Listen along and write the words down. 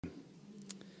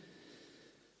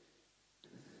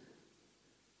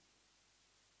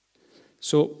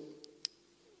So,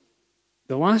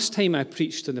 the last time I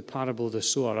preached on the parable of the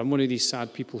sower, I'm one of these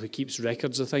sad people who keeps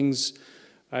records of things,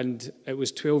 and it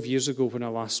was 12 years ago when I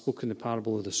last spoke on the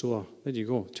parable of the sower. There you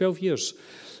go, 12 years.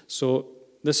 So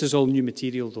this is all new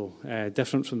material, though,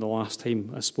 different from the last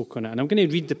time I spoke on it. And I'm going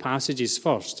to read the passages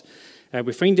first.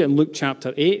 We find it in Luke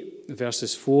chapter 8,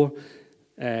 verses 4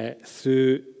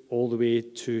 through all the way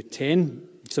to 10.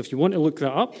 So if you want to look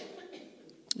that up,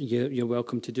 you're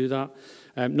welcome to do that.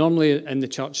 Normally in the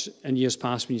church in years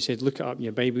past, when you said look it up in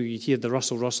your Bible, you'd hear the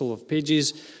rustle of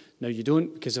pages. Now you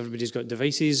don't, because everybody's got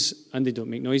devices and they don't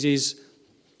make noises.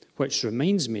 Which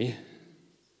reminds me,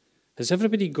 has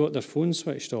everybody got their phone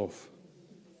switched off?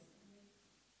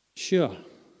 Sure.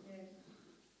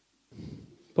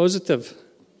 Positive.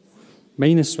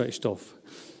 Mine is switched off.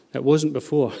 It wasn't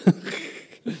before.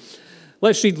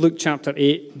 Let's read Luke chapter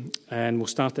 8, and we'll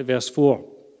start at verse 4.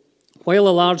 While a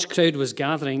large crowd was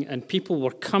gathering and people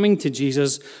were coming to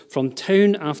Jesus from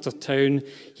town after town,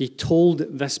 he told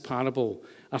this parable.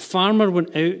 A farmer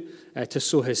went out to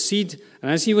sow his seed,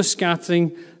 and as he was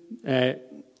scattering,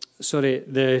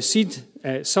 the seed,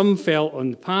 some fell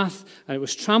on the path, and it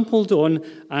was trampled on,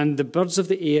 and the birds of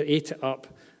the air ate it up.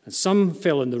 And some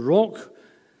fell on the rock,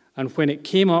 and when it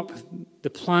came up, the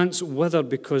plants withered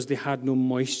because they had no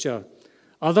moisture.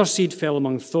 Other seed fell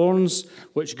among thorns,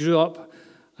 which grew up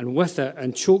and with it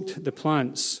and choked the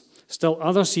plants. Still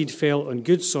other seed fell on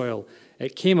good soil.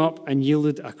 It came up and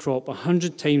yielded a crop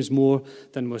 100 times more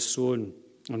than was sown.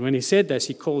 And when he said this,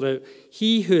 he called out,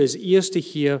 "He who has ears to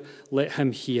hear, let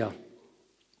him hear."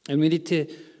 And we need to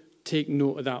take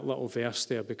note of that little verse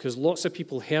there, because lots of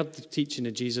people heard the teaching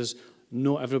of Jesus.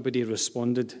 Not everybody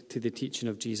responded to the teaching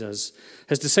of Jesus.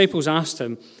 His disciples asked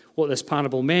him what this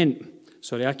parable meant.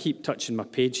 Sorry, I keep touching my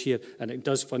page here, and it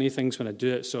does funny things when I do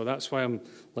it, so that's why I'm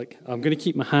going to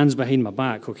keep my hands behind my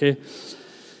back, okay?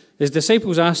 His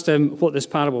disciples asked him what this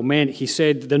parable meant. He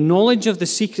said, "The knowledge of the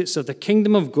secrets of the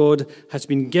kingdom of God has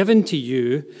been given to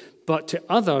you, but to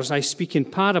others I speak in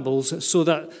parables, so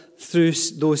that through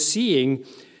those seeing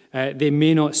they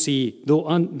may not see,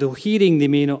 though hearing they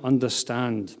may not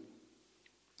understand."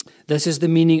 This is the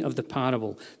meaning of the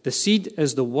parable. The seed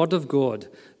is the word of God.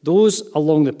 Those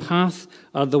along the path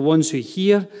are the ones who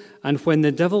hear, and when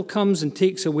the devil comes and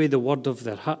takes away the word of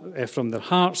from their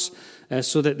hearts,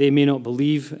 so that they may not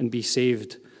believe and be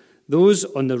saved. Those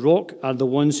on the rock are the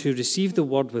ones who receive the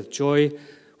word with joy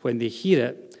when they hear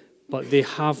it, but they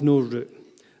have no root.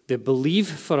 They believe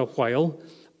for a while,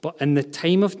 but in the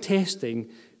time of testing,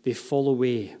 they fall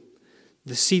away.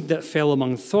 The seed that fell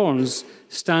among thorns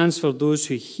stands for those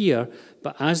who hear,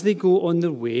 but as they go on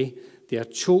their way, they are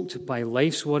choked by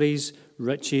life's worries,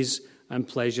 riches, and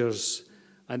pleasures,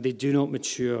 and they do not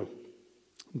mature.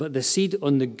 But the seed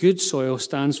on the good soil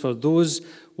stands for those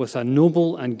with a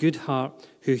noble and good heart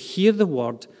who hear the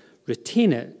word,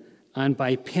 retain it, and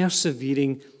by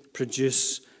persevering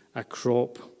produce a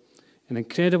crop. An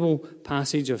incredible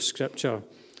passage of Scripture.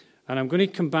 And I'm going to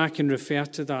come back and refer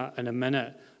to that in a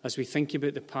minute as we think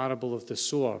about the parable of the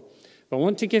sower. But I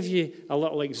want to give you a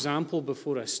little example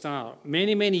before I start.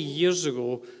 Many, many years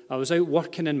ago, I was out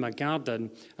working in my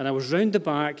garden, and I was round the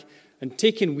back and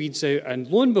taking weeds out, and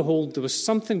lo and behold, there was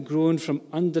something growing from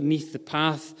underneath the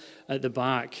path at the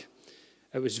back.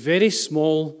 It was very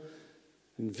small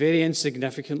and very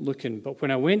insignificant looking, but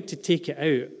when I went to take it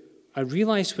out, I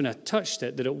realized when I touched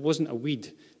it that it wasn't a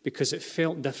weed, because it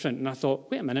felt different. And I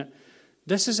thought, wait a minute,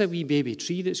 this is a wee baby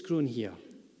tree that's grown here.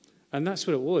 And that's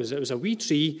what it was. It was a wee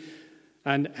tree,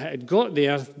 and it had got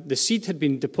there. The seed had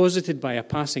been deposited by a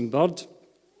passing bird,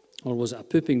 or was it a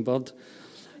pooping bird?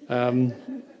 And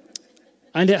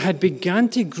it had begun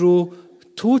to grow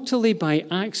totally by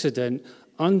accident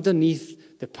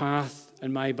underneath the path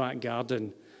in my back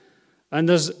garden. And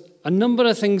there's a number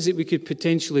of things that we could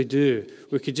potentially do.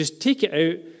 We could just take it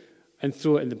out and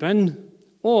throw it in the bin,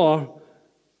 or,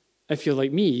 if you're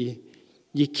like me,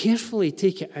 you carefully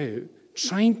take it out,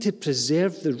 trying to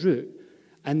preserve the root,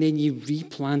 and then you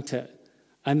replant it.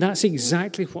 And that's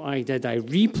exactly what I did. I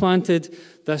replanted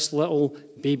this little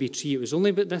baby tree. It was only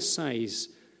about this size,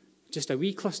 just a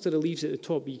wee cluster of leaves at the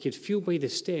top, but you could feel by the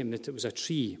stem that it was a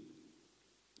tree.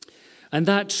 And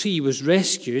that tree was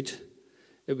rescued,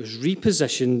 it was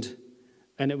repositioned,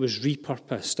 and it was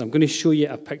repurposed. I'm going to show you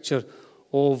a picture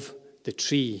of the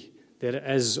tree. There it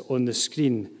is on the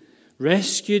screen.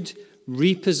 Rescued,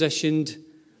 repositioned,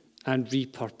 and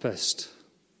repurposed.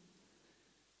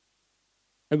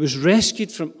 It was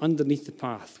rescued from underneath the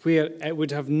path, where it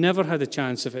would have never had a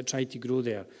chance if it tried to grow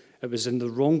there. It was in the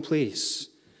wrong place.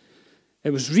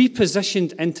 It was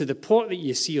repositioned into the pot that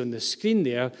you see on the screen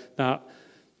there, that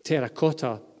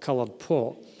terracotta-coloured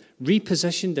pot.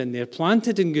 repositioned in there,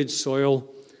 planted in good soil,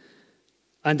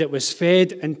 and it was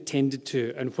fed and tended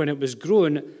to. And when it was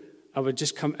grown, I would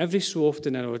just come every so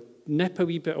often and I would nip a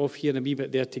wee bit off here and a wee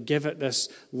bit there to give it this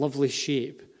lovely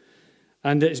shape.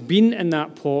 And it's been in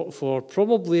that pot for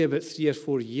probably about 3 or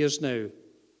 4 years now.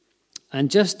 And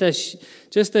just this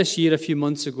year, a few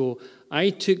months ago, I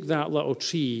took that little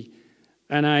tree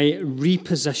and I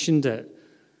repositioned it.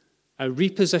 I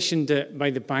repositioned it by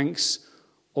the banks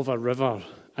of a river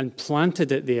and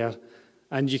planted it there.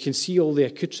 And you can see all the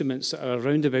accoutrements that are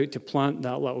around about to plant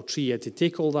that little tree. I had to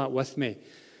take all that with me.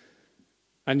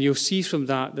 And you'll see from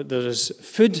that there is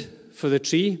food for the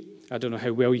tree. I don't know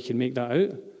how well you can make that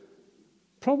out.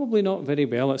 Probably not very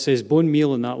well. It says bone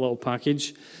meal in that little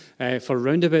package. For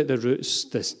round about the roots,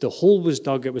 the hole was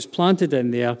dug, it was planted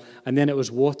in there, and then it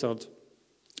was watered.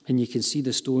 And you can see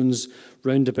the stones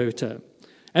round about it.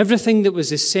 Everything that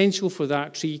was essential for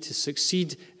that tree to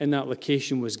succeed in that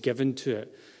location was given to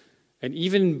it. And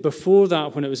even before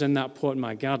that, when it was in that pot in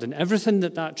my garden, everything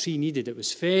that tree needed, it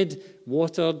was fed,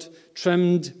 watered,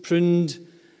 trimmed, pruned,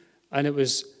 and it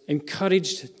was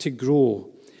encouraged to grow.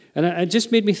 And it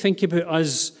just made me think about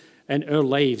us in our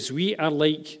lives. We are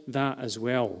like that as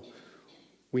well.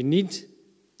 We need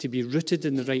to be rooted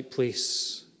in the right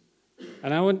place.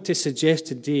 And I want to suggest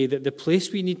today that the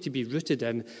place we need to be rooted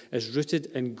in is rooted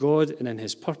in God and in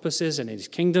His purposes and in His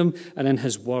kingdom and in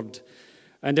His word.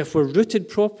 And if we're rooted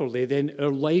properly, then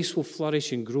our lives will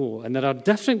flourish and grow. And there are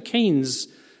different kinds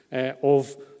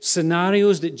of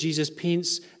scenarios that Jesus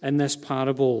paints in this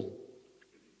parable.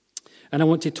 And I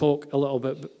want to talk a little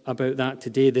bit about that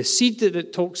today. The seed that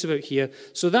it talks about here,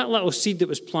 so that little seed that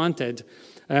was planted,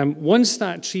 once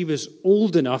that tree was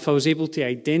old enough, I was able to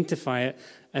identify it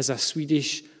as a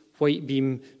Swedish white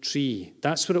beam tree.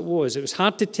 That's what it was. It was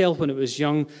hard to tell when it was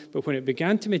young, but when it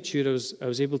began to mature, I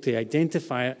was able to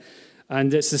identify it.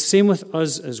 And it's the same with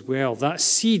us as well. That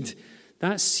seed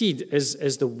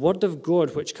is the word of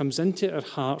God which comes into our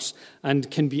hearts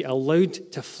and can be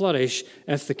allowed to flourish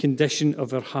if the condition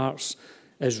of our hearts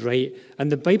is right. And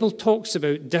the Bible talks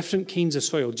about different kinds of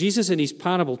soil. Jesus in his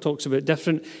parable talks about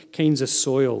different kinds of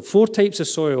soil, 4 types of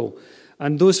soil.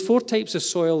 And those 4 types of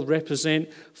soil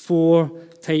represent 4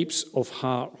 types of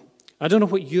heart. I don't know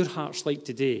what your heart's like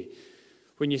today.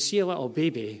 When you see a little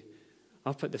baby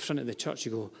up at the front of the church,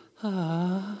 you go,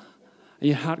 ah, and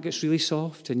your heart gets really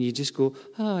soft, and you just go,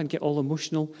 ah, and get all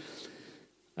emotional.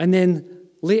 And then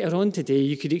later on today,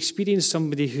 you could experience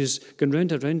somebody who's gone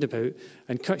round a roundabout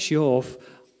and cuts you off,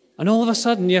 and all of a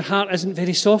sudden, your heart isn't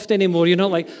very soft anymore. You're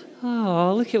not like,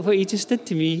 ah, look at what he just did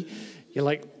to me. You're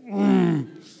like,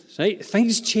 right?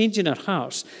 Things change in our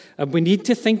hearts, and we need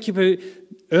to think about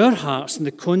our hearts and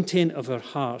the content of our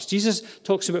hearts. Jesus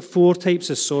talks about 4 types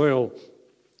of soil,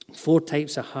 4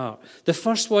 types of heart. The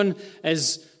first one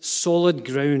is solid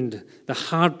ground, the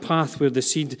hard path where the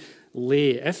seed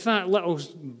lay. If that little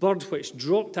bird which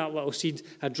dropped that little seed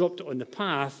had dropped it on the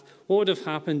path, what would have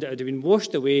happened? It would have been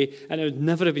washed away and it would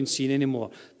never have been seen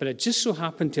anymore. But it just so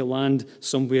happened to land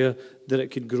somewhere that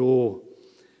it could grow.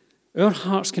 Our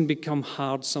hearts can become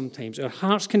hard sometimes. Our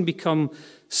hearts can become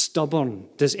stubborn.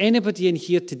 Does anybody in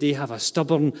here today have a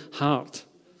stubborn heart?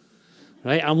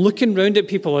 Right? I'm looking round at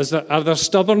people. Are there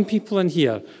stubborn people in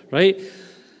here? Right?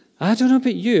 I don't know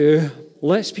about you.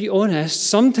 Let's be honest.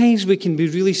 Sometimes we can be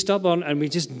really stubborn and we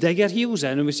just dig our heels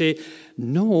in and we say,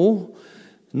 no,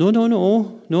 we're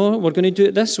going to do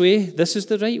it this way. This is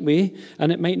the right way.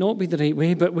 And it might not be the right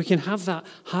way, but we can have that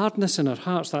hardness in our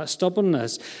hearts, that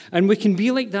stubbornness. And we can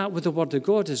be like that with the Word of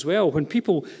God as well. When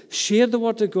people share the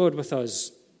Word of God with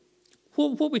us,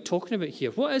 what are we talking about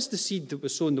here? What is the seed that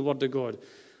was sown in the Word of God?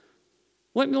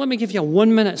 Let me give you a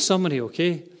 1-minute summary,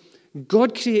 okay?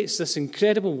 God creates this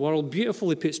incredible world, beautiful.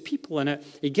 He puts people in it.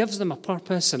 He gives them a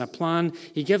purpose and a plan.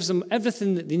 He gives them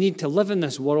everything that they need to live in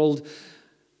this world.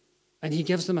 And he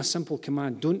gives them a simple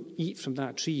command, don't eat from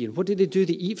that tree. And what do?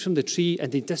 They eat from the tree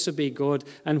and they disobey God.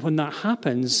 And when that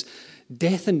happens,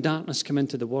 death and darkness come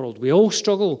into the world. We all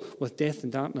struggle with death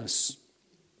and darkness.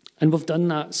 And we've done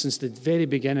that since the very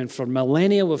beginning. For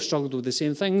millennia, we've struggled with the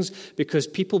same things because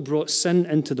people brought sin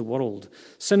into the world.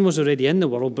 Sin was already in the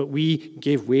world, but we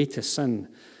gave way to sin.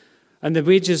 And the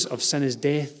wages of sin is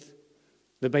death,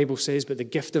 the Bible says, but the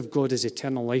gift of God is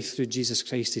eternal life through Jesus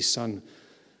Christ, his Son.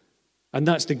 And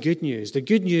that's the good news. The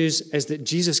good news is that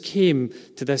Jesus came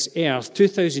to this earth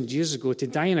 2,000 years ago to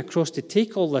die on a cross, to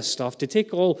take all this stuff, to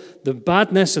take all the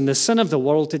badness and the sin of the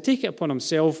world, to take it upon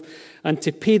himself and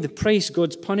to pay the price,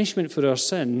 God's punishment for our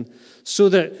sin, so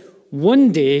that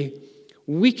one day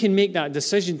we can make that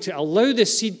decision to allow the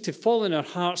seed to fall in our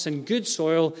hearts in good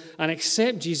soil and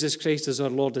accept Jesus Christ as our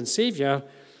Lord and Savior.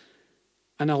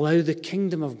 and allow the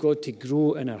kingdom of God to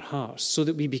grow in our hearts so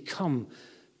that we become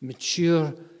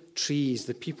mature trees,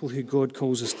 the people who God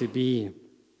calls us to be.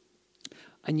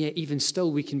 And yet, even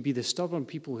still, we can be the stubborn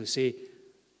people who say,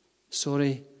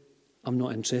 sorry, I'm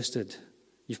not interested.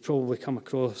 You've probably come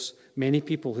across many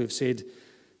people who've said,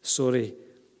 sorry,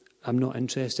 I'm not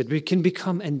interested. We can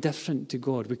become indifferent to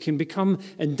God. We can become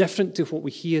indifferent to what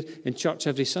we hear in church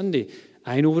every Sunday.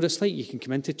 I know what it's like. You can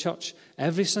come into church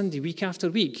every Sunday, week after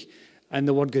week, and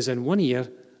the word goes in one ear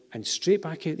and straight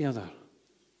back out the other.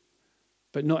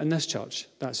 But not in this church.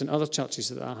 That's in other churches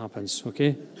that happens,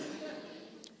 okay?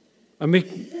 And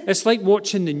it's like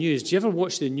watching the news. Do you ever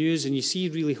watch the news and you see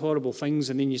really horrible things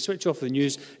and then you switch off the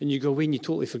news and you go away and you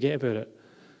totally forget about it?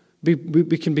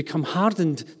 We can become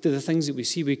hardened to the things that we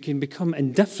see. We can become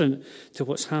indifferent to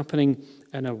what's happening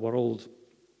in our world.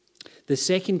 The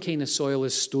second kind of soil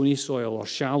is stony soil or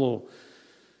shallow.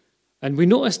 And we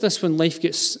notice this when life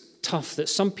gets tough, that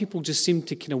some people just seem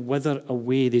to kind of wither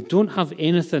away. They don't have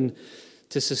anything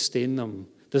to sustain them.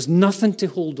 There's nothing to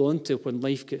hold on to when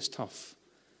life gets tough.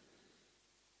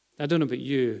 I don't know about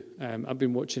you. I've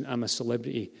been watching I'm a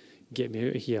Celebrity, Get Me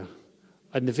Out of Here.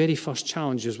 And the very first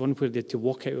challenge was one where they had to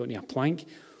walk out onto a plank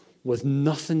with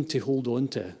nothing to hold on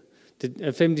to.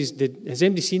 Has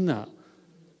anybody seen that?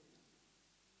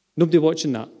 Nobody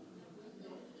watching that?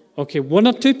 Okay, one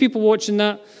or two people watching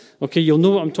that. Okay, you'll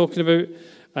know what I'm talking about.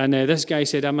 And this guy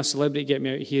said, I'm a celebrity, get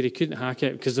me out of here. He couldn't hack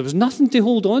it because there was nothing to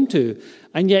hold on to.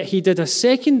 And yet he did a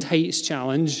second heights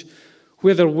challenge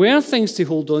where there were things to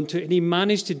hold on to, and he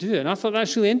managed to do it. And I thought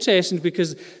that's really interesting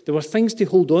because there were things to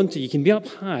hold on to. You can be up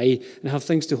high and have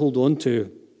things to hold on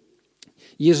to.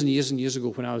 Years and years and years ago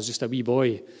when I was just a wee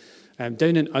boy,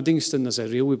 down in Uddingston there's a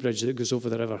railway bridge that goes over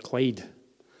the River Clyde.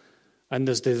 And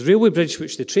there's the railway bridge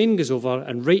which the train goes over,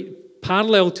 and right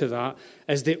parallel to that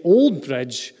is the old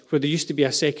bridge where there used to be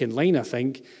a second line, I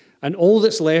think, and all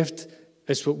that's left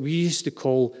is what we used to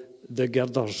call the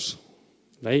girders.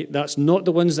 Right? That's not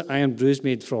the ones that Irn-Bru's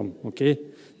made from, okay?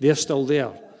 They're still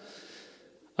there.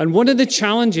 And one of the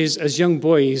challenges as young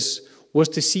boys was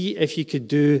to see if you could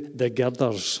do the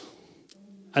girders.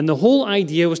 And the whole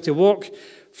idea was to walk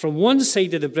from one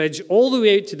side of the bridge all the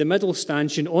way out to the middle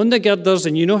stanchion on the girders,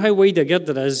 and you know how wide a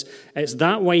girder is. It's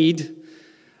that wide.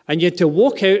 And you had to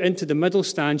walk out into the middle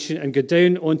stanchion and go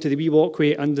down onto the wee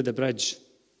walkway under the bridge.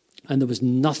 And there was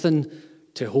nothing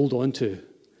to hold on to.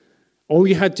 All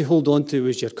you had to hold on to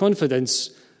was your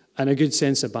confidence and a good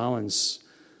sense of balance.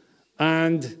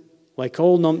 And like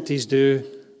all numpties do,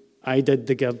 I did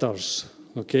the girders.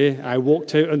 Okay? I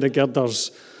walked out on the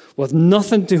girders with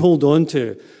nothing to hold on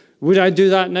to. Would I do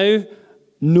that now?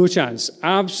 No chance.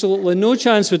 Absolutely no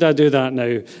chance would I do that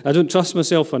now. I don't trust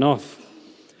myself enough.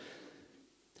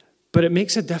 But it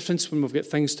makes a difference when we've got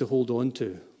things to hold on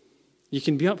to. You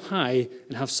can be up high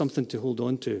and have something to hold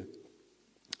on to.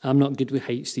 I'm not good with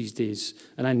heights these days,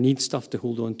 and I need stuff to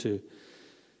hold on to.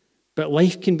 But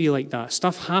life can be like that.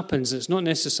 Stuff happens. It's not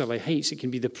necessarily heights. It can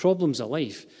be the problems of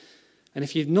life. And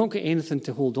if you've not got anything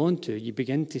to hold on to, you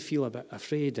begin to feel a bit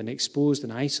afraid and exposed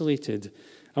and isolated.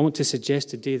 I want to suggest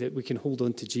today that we can hold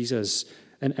on to Jesus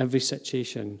in every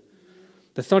situation.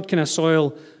 The third kind of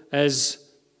soil is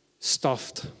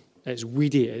stuffed. It's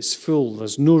weedy, it's full,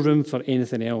 there's no room for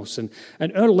anything else. And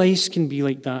our lives can be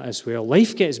like that as well.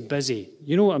 Life gets busy.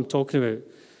 You know what I'm talking about.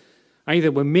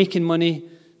 Either we're making money,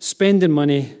 spending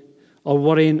money, or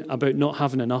worrying about not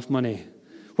having enough money.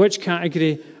 Which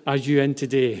category are you in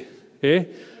today? Eh?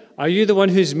 Are you the one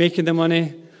who's making the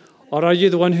money? Or are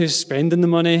you the one who's spending the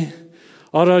money?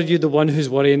 Or are you the one who's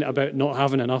worrying about not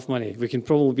having enough money? We can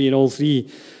probably be in all three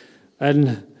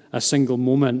in a single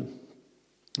moment.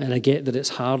 And I get that it's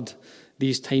hard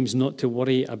these times not to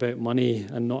worry about money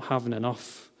and not having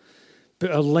enough.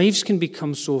 But our lives can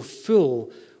become so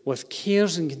full with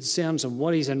cares and concerns and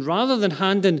worries. And rather than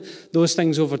handing those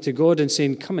things over to God and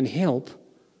saying, come and help,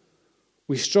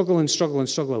 we struggle and struggle and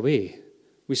struggle away.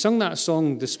 We sung that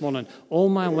song this morning, all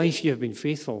my life you have been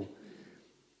faithful.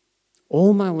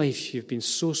 All my life you've been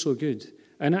so, so good.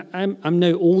 And I'm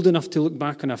now old enough to look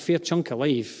back on a fair chunk of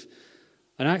life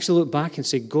and actually look back and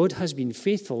say, God has been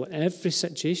faithful in every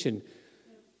situation.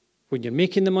 When you're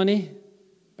making the money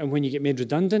and when you get made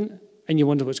redundant and you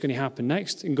wonder what's going to happen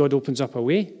next and God opens up a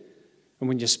way. And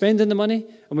when you're spending the money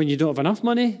and when you don't have enough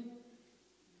money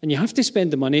and you have to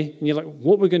spend the money and you're like,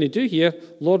 what are we going to do here?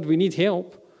 Lord, we need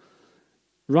help.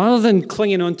 Rather than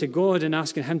clinging on to God and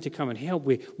asking him to come and help,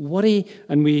 we worry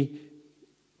and we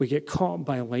get caught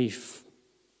by life.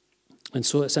 And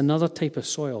so it's another type of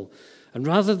soil. And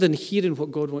rather than hearing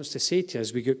what God wants to say to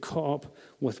us, we get caught up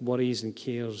with worries and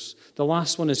cares. The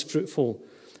last one is fruitful.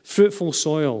 Fruitful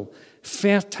soil.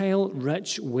 fertile,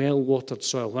 rich, well-watered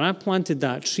soil. When I planted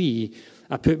that tree,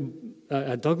 I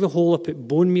dug the hole, I put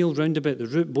bone meal round about the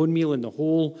root, bone meal in the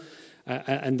hole,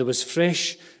 and there was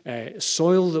fresh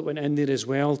soil that went in there as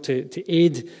well to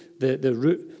aid the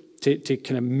root to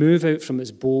kind of move out from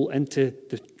its bowl into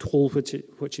the hole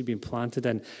which had been planted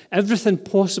in. Everything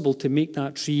possible to make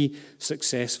that tree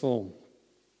successful.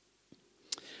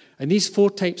 And these 4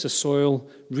 types of soil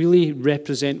really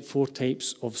represent 4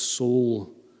 types of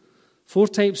soul. 4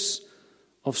 types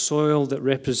of soil that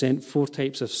represent 4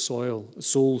 types of soul.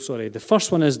 The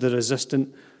first one is the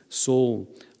resistant soul.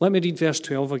 Let me read verse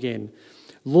 12 again.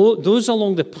 Those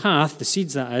along the path, the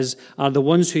seeds that is, are the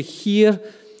ones who hear,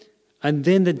 and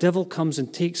then the devil comes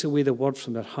and takes away the word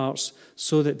from their hearts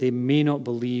so that they may not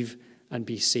believe and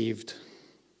be saved.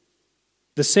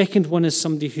 The second one is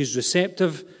somebody who's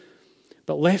receptive,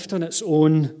 but left on its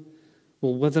own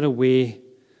will wither away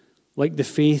like the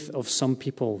faith of some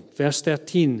people. Verse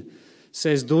 13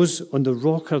 says, those on the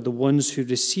rock are the ones who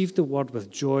receive the word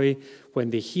with joy when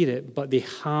they hear it, but they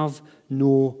have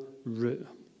no root.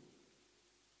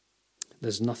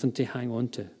 There's nothing to hang on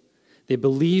to. They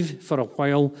believe for a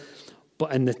while,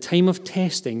 but in the time of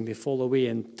testing, they fall away.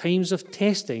 And times of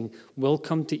testing will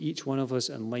come to each one of us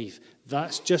in life.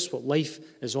 That's just what life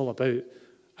is all about,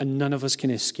 and none of us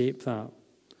can escape that.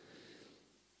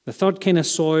 The third kind of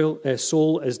soul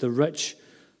is the rich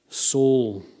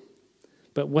soul.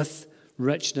 But with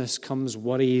richness comes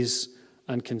worries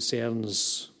and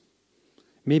concerns.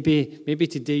 Maybe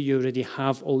today you already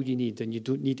have all you need and you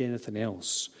don't need anything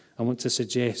else. I want to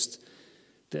suggest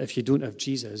that if you don't have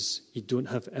Jesus, you don't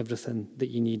have everything that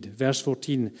you need. Verse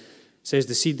 14 says,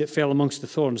 the seed that fell amongst the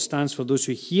thorns stands for those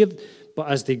who hear, but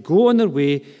as they go on their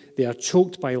way, they are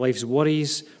choked by life's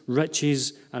worries,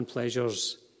 riches, and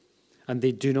pleasures, and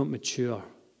they do not mature.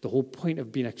 The whole point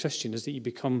of being a Christian is that you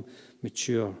become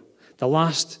mature. The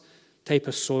last type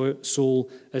of soul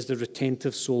is the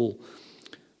retentive soul.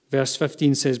 Verse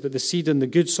 15 says, but the seed in the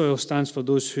good soil stands for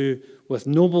those with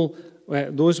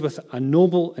a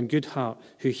noble and good heart,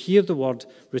 who hear the word,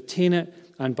 retain it,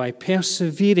 and by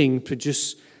persevering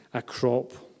produce a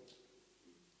crop.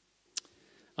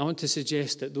 I want to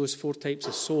suggest that those 4 types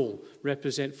of soul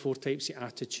represent 4 types of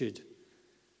attitude.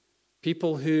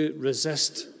 People who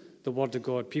resist the word of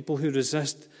God, people who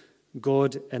resist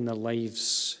God in their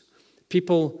lives,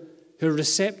 people who are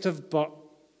receptive but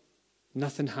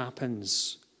nothing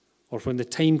happens, or when the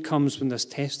time comes when there's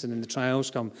testing and the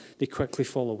trials come, they quickly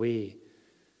fall away.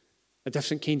 A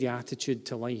different kind of attitude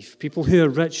to life. People who are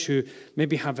rich, who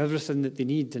maybe have everything that they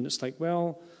need, and it's like,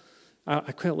 well,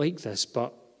 I quite like this,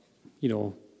 but,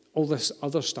 all this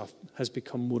other stuff has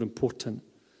become more important.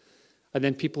 And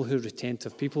then people who are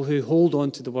retentive, people who hold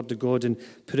on to the word of God and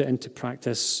put it into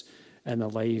practice in their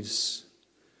lives.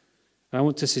 And I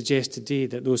want to suggest today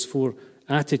that those 4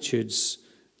 attitudes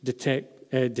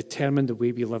determine the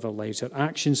way we live our lives. Our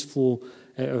actions flow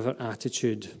out of our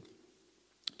attitude.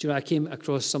 Do you know, I came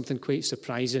across something quite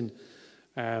surprising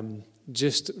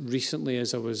just recently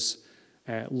as I was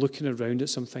looking around at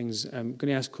some things. I'm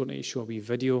going to ask Courtney to show a wee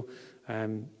video.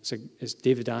 It's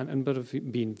David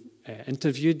Attenborough being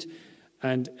interviewed,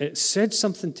 and it said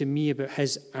something to me about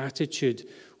his attitude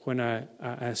when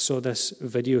I saw this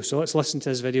video. So let's listen to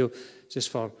this video just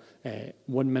for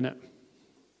 1 minute.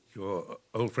 Your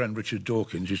old friend Richard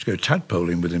Dawkins used to go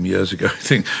tadpoling with him years ago. I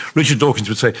think Richard Dawkins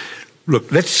would say,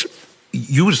 look, I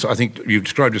think you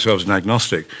described yourself as an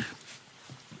agnostic,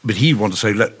 but he'd want to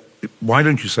say, why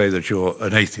don't you say that you're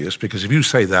an atheist? Because if you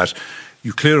say that,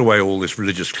 you clear away all this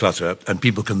religious clutter and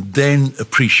people can then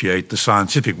appreciate the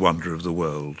scientific wonder of the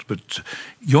world. But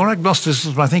your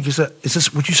agnosticism, I think,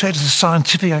 would you say it is a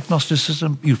scientific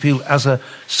agnosticism? You feel as a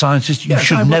scientist you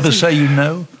should never say you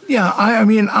know? Yeah,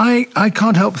 I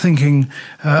can't help thinking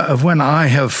of when I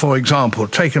have, for example,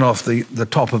 taken off the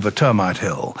top of a termite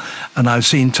hill and I've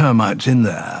seen termites in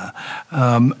there,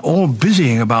 all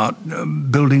busying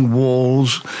about building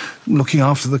walls, looking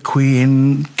after the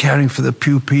queen, caring for the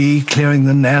pupae, clearing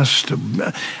the nest,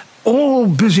 all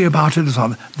busy about it.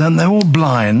 Then they're all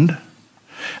blind,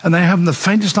 and they haven't the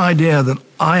faintest idea that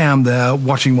I am there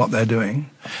watching what they're doing,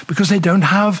 because they don't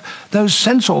have those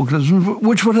sense organisms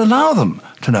which would allow them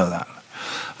to know that.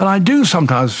 And I do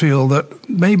sometimes feel that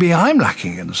maybe I'm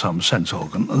lacking in some sense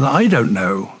organ, and I don't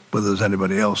know whether there's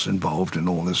anybody else involved in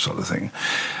all this sort of thing.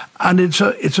 And it's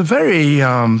a very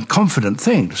confident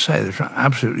thing to say that I'm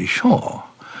absolutely sure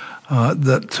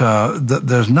that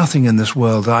there's nothing in this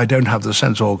world that I don't have the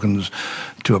sense organs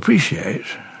to appreciate.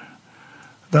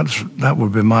 That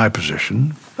would be my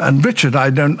position. And Richard, I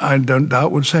don't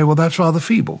doubt, would say, well, that's rather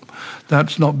feeble.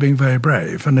 That's not being very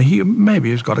brave. And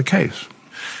maybe he's got a case.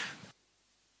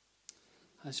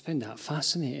 just found that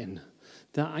fascinating.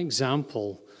 That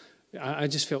example, I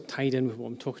just felt tied in with what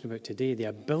I'm talking about today. The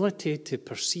ability to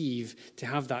perceive, to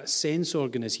have that sense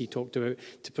organ, as he talked about,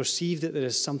 to perceive that there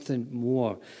is something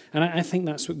more. And I think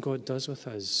that's what God does with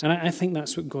us. And I think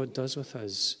that's what God does with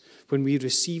us. When we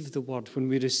receive the word, when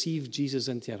we receive Jesus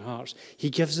into our hearts, he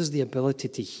gives us the ability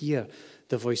to hear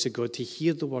the voice of God, to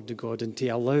hear the word of God, and to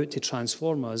allow it to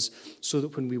transform us so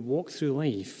that when we walk through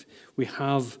life, we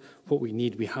have what we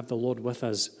need. We have the Lord with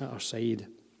us at our side.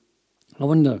 I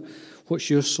wonder, what's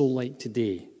your soul like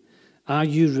today? Are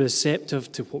you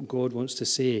receptive to what God wants to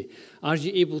say? Are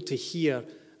you able to hear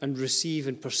and receive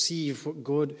and perceive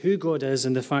who God is,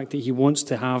 and the fact that he wants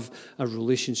to have a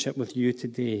relationship with you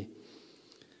today?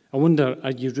 I wonder,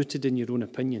 are you rooted in your own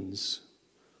opinions?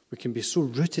 We can be so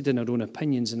rooted in our own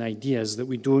opinions and ideas that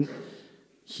we don't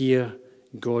hear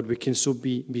God. We can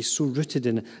be so rooted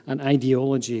in an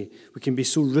ideology. We can be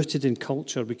so rooted in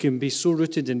culture. We can be so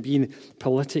rooted in being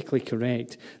politically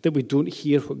correct that we don't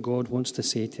hear what God wants to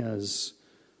say to us.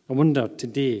 I wonder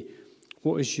today,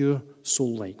 what is your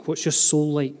soul like? What's your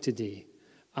soul like today?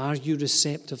 Are you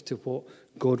receptive to what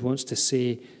God wants to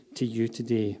say to you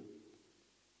today?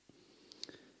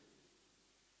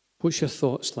 What's your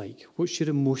thoughts like? What's your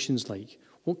emotions like?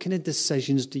 What kind of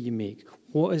decisions do you make?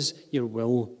 What is your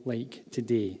will like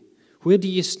today? Where do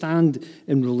you stand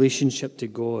in relationship to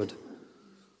God?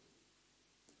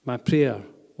 My prayer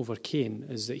over Cain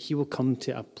is that he will come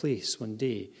to a place one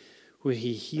day where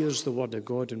he hears the word of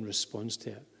God and responds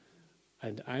to it.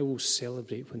 And I will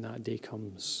celebrate when that day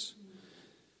comes.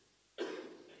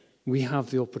 We have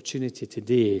the opportunity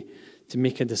today to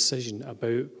make a decision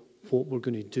about what we're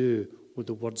going to do with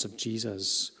the words of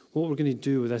Jesus. What we're going to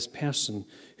do with this person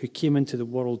who came into the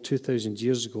world 2,000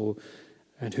 years ago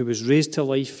and who was raised to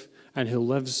life and who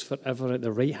lives forever at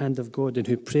the right hand of God and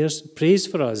who prays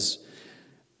for us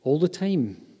all the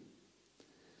time.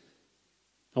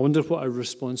 I wonder what our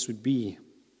response would be.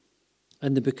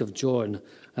 In the book of John,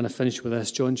 and I finish with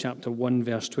this, John chapter 1,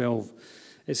 verse 12,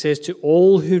 it says, "To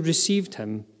all who received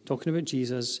him," talking about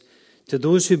Jesus, "to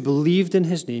those who believed in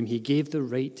his name, he gave the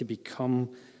right to become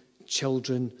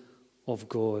children of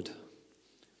God."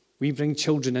 We bring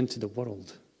children into the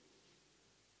world.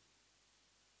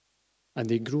 And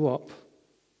they grow up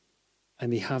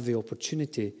and they have the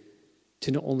opportunity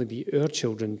to not only be our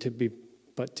children,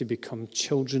 but to become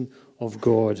children of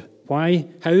God. Why?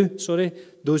 How?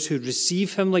 Those who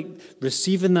receive him, like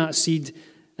receiving that seed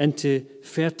into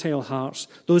fertile hearts.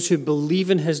 Those who believe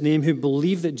in his name, who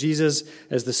believe that Jesus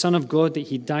is the Son of God, that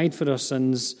he died for our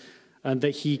sins, and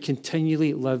that he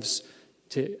continually lives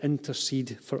to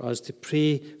intercede for us, to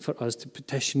pray for us, to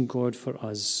petition God for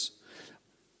us.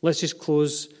 Let's just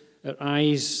close our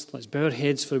eyes. Let's bow our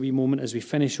heads for a wee moment as we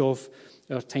finish off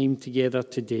our time together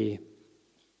today.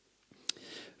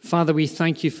 Father, we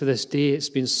thank you for this day. It's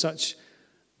been such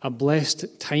a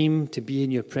blessed time to be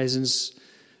in your presence.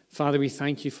 Father, we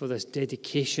thank you for this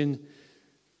dedication.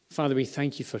 Father, we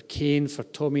thank you for Cain, for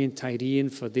Tommy and Tyree,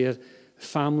 for their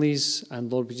families.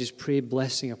 And Lord, we just pray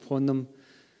blessing upon them.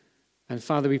 And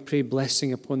Father, we pray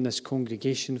blessing upon this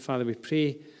congregation. Father, we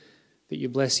pray that you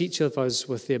bless each of us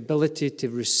with the ability to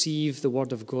receive the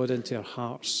word of God into our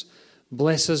hearts.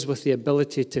 Bless us with the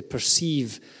ability to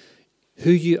perceive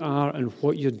who you are and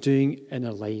what you're doing in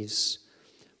our lives.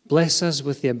 Bless us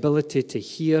with the ability to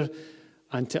hear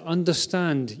and to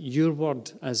understand your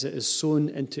word as it is sown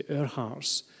into our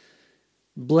hearts.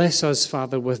 Bless us,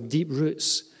 Father, with deep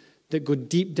roots that go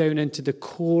deep down into the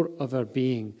core of our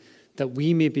being, that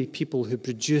we may be people who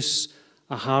produce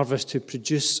a harvest, who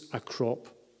produce a crop.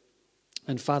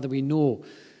 And Father, we know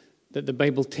that the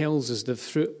Bible tells us the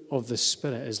fruit of the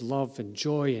Spirit is love and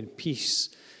joy and peace,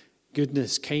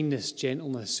 goodness, kindness,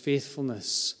 gentleness,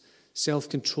 faithfulness,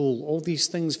 self-control. All these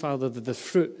things, Father, are the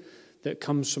fruit that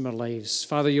comes from our lives.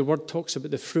 Father, your word talks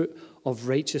about the fruit of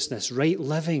righteousness, right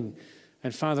living.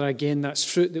 And Father, again, that's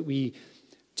fruit that we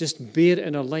just bear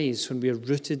in our lives when we are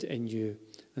rooted in you.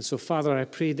 And so, Father, I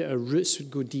pray that our roots would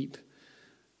go deep,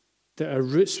 that our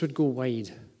roots would go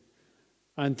wide,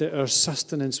 and that our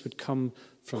sustenance would come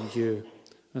from you.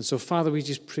 And so, Father, we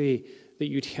just pray that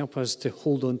you'd help us to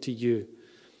hold on to you.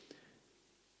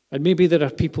 And maybe there are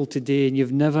people today and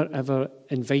you've never, ever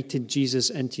invited Jesus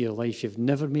into your life. You've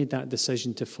never made that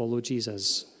decision to follow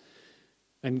Jesus.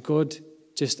 And God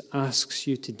just asks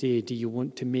you today, do you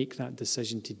want to make that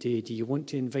decision today? Do you want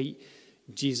to invite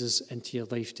Jesus into your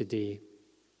life today?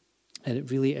 And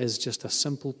it really is just a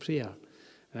simple prayer.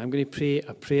 And I'm going to pray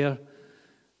a prayer.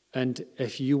 And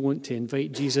if you want to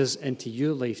invite Jesus into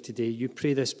your life today, you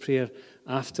pray this prayer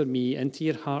after me into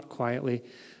your heart quietly.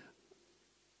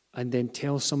 And then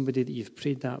tell somebody that you've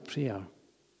prayed that prayer.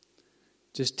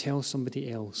 Just tell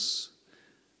somebody else.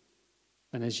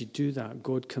 And as you do that,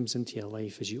 God comes into your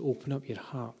life. As you open up your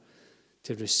heart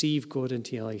to receive God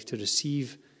into your life, to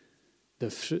receive the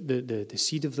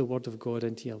seed of the Word of God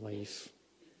into your life.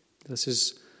 This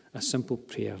is a simple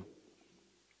prayer.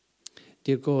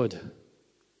 Dear God,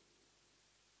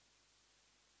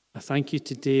 I thank you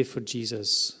today for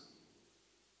Jesus.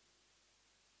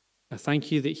 I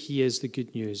thank you that he is the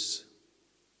good news.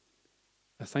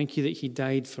 I thank you that he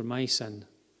died for my sin.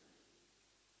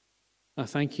 I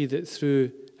thank you that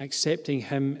through accepting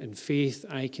him in faith,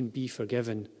 I can be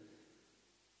forgiven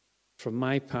from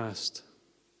my past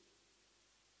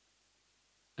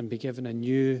and be given a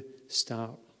new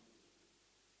start,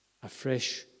 a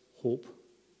fresh hope.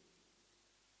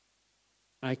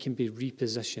 I can be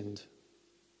repositioned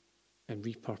and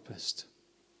repurposed.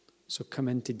 So come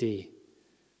in today.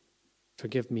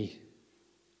 Forgive me.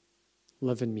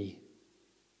 Live in me.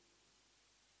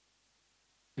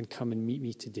 And come and meet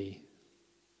me today.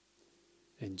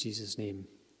 In Jesus' name,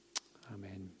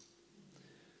 amen.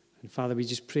 And Father, we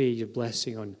just pray your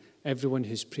blessing on everyone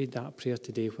who's prayed that prayer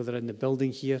today, whether in the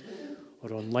building here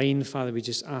or online. Father, we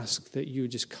just ask that you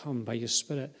just come by your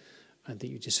Spirit and that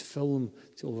you just fill them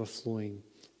to overflowing.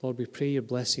 Lord, we pray your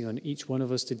blessing on each one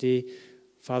of us today.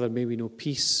 Father, may we know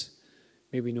peace,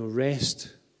 may we know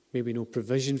rest, may we know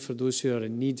provision for those who are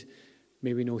in need,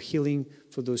 may we know healing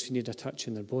for those who need a touch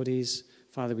in their bodies.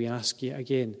 Father, we ask you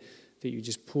again that you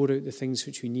just pour out the things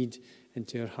which we need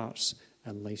into our hearts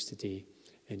and lives today.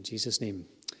 In Jesus' name.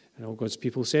 And all God's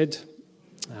people said,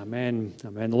 amen.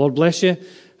 Amen. The Lord bless you.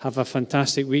 Have a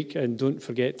fantastic week, and don't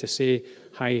forget to say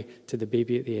hi to the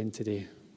baby at the end today.